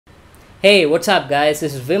Hey, what's up guys,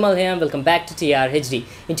 this is Vimal here and welcome back to TRHD.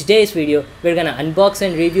 In today's video, we're gonna unbox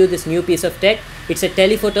and review this new piece of tech. It's a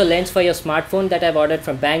telephoto lens for your smartphone that I've ordered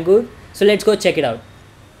from Banggood. So let's go check it out.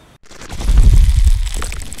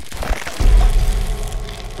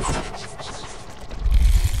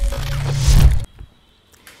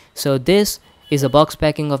 So this is a box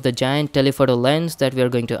packing of the giant telephoto lens that we are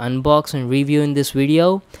going to unbox and review in this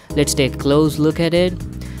video. Let's take a close look at it.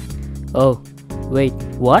 Oh, wait,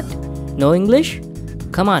 what? No English?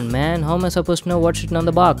 Come on man, how am I supposed to know what's written on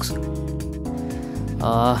the box?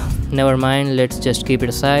 Never mind, let's just keep it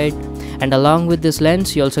aside. And along with this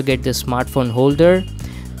lens, you also get this smartphone holder.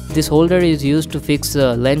 This holder is used to fix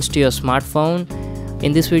the lens to your smartphone.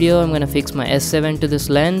 In this video, I'm gonna fix my S7 to this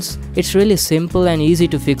lens. It's really simple and easy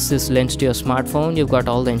to fix this lens to your smartphone. You've got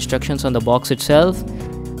all the instructions on the box itself.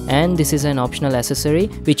 And this is an optional accessory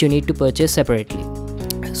which you need to purchase separately.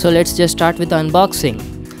 So let's just start with the unboxing.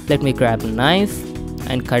 Let me grab a knife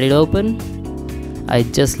and cut it open. I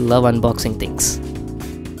just love unboxing things.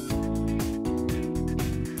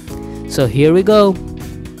 So here we go.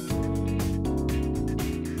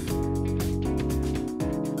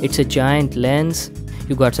 It's a giant lens.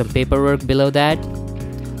 You got some paperwork below that.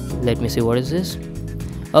 Let me see, what is this?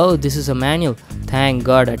 Oh, this is a manual. Thank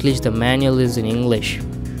God, at least the manual is in English.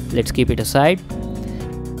 Let's keep it aside.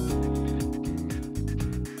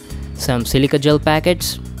 Some silica gel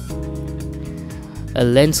packets. A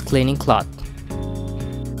lens cleaning cloth.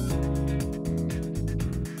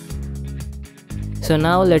 So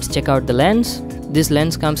now let's check out the lens. This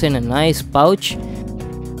lens comes in a nice pouch.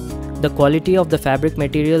 The quality of the fabric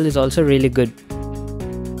material is also really good.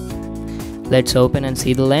 Let's open and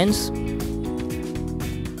see the lens.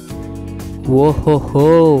 Whoa ho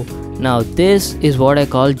ho! Now this is what I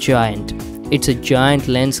call giant. It's a giant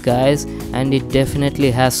lens guys, and it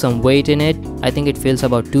definitely has some weight in it. I think it feels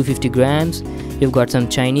about 250 grams. You've got some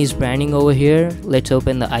Chinese branding over here. Let's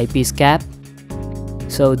open the eyepiece cap.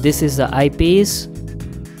 So this is the eyepiece.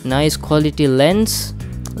 Nice quality lens.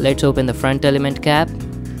 Let's open the front element cap.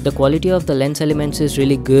 The quality of the lens elements is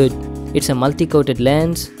really good. It's a multi-coated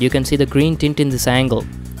lens. You can see the green tint in this angle.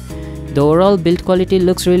 The overall build quality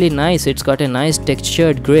looks really nice. It's got a nice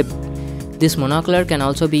textured grip. This monocular can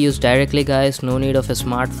also be used directly guys, no need of a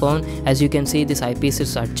smartphone. As you can see, this eyepiece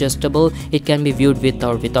is adjustable. It can be viewed with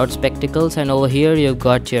or without spectacles, and over here you've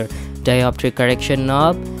got your dioptric correction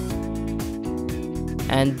knob,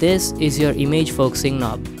 and this is your image focusing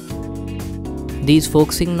knob. These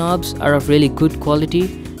focusing knobs are of really good quality.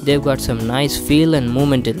 They've got some nice feel and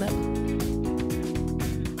movement in them.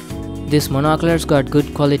 This monocular's got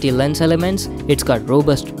good quality lens elements, it's got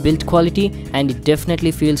robust build quality, and it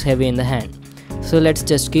definitely feels heavy in the hand. So let's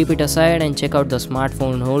just keep it aside and check out the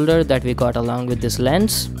smartphone holder that we got along with this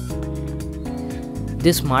lens.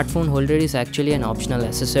 This smartphone holder is actually an optional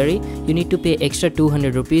accessory. You need to pay extra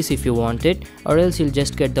 200 rupees if you want it, or else you'll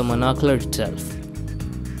just get the monocular itself.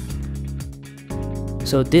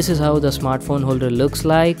 So this is how the smartphone holder looks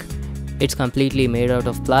like. It's completely made out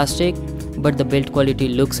of plastic, but the build quality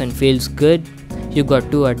looks and feels good. You've got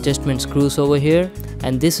two adjustment screws over here,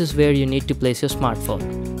 and this is where you need to place your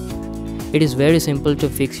smartphone. It is very simple to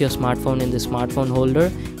fix your smartphone in the smartphone holder.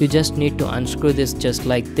 You just need to unscrew this just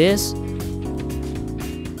like this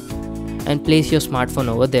and place your smartphone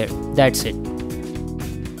over there. That's it.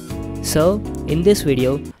 So in this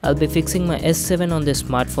video, I'll be fixing my S7 on this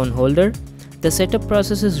smartphone holder. The setup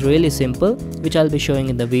process is really simple, which I'll be showing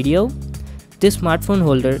in the video. This smartphone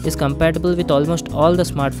holder is compatible with almost all the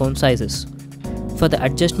smartphone sizes. For the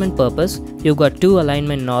adjustment purpose, you've got two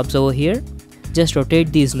alignment knobs over here. Just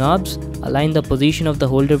rotate these knobs, align the position of the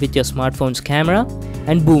holder with your smartphone's camera,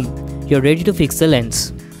 and boom, you're ready to fix the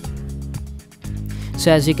lens.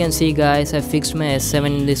 So as you can see guys, I fixed my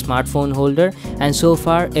S7 in the smartphone holder, and so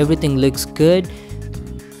far everything looks good.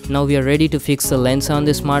 Now we are ready to fix the lens on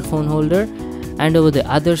the smartphone holder. And over the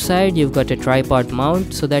other side, you've got a tripod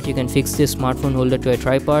mount so that you can fix this smartphone holder to a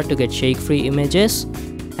tripod to get shake-free images.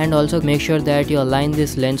 And also make sure that you align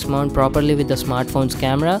this lens mount properly with the smartphone's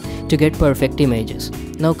camera to get perfect images.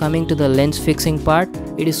 Now coming to the lens fixing part,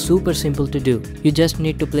 it is super simple to do. You just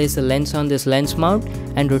need to place the lens on this lens mount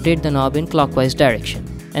and rotate the knob in clockwise direction.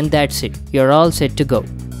 And that's it, you're all set to go.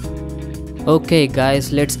 Okay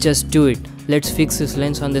guys, let's just do it. Let's fix this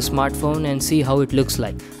lens on the smartphone and see how it looks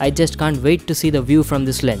like. I just can't wait to see the view from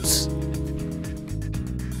this lens.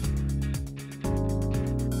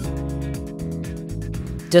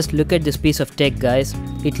 Just look at this piece of tech guys.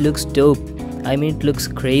 It looks dope. I mean, it looks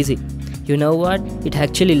crazy. You know what? It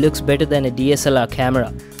actually looks better than a DSLR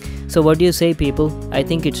camera. So what do you say people? I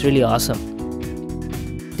think it's really awesome.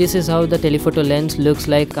 this is how the telephoto lens looks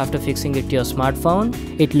like after fixing it to your smartphone.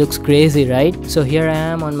 It looks crazy, right? So here I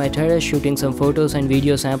am on my terrace shooting some photos and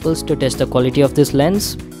video samples to test the quality of this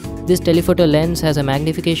lens. This telephoto lens has a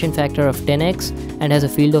magnification factor of 10x and has a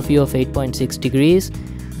field of view of 8.6 degrees.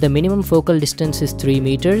 The minimum focal distance is 3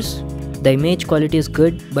 meters. The image quality is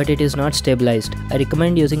good, but it is not stabilized. I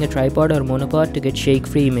recommend using a tripod or monopod to get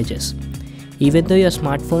shake-free images. Even though your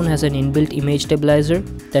smartphone has an inbuilt image stabilizer,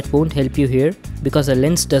 that won't help you here because the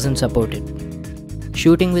lens doesn't support it.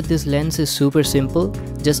 Shooting with this lens is super simple.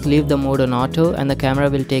 Just leave the mode on auto and the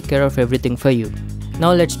camera will take care of everything for you.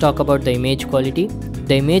 Now let's talk about the image quality.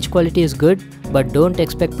 The image quality is good, but don't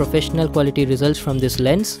expect professional quality results from this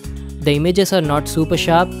lens. The images are not super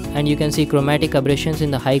sharp and you can see chromatic aberrations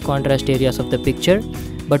in the high contrast areas of the picture,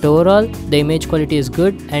 but overall the image quality is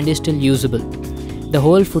good and is still usable. The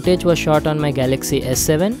whole footage was shot on my Galaxy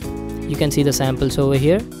S7. You can see the samples over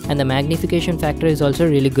here, and the magnification factor is also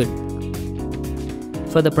really good.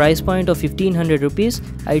 For the price point of 1500 rupees,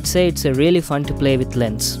 I'd say it's a really fun to play with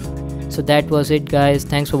lens. So that was it guys,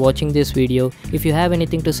 thanks for watching this video. If you have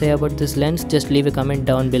anything to say about this lens, just leave a comment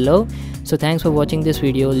down below. So thanks for watching this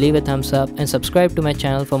video, leave a thumbs up and subscribe to my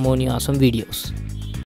channel for more new awesome videos.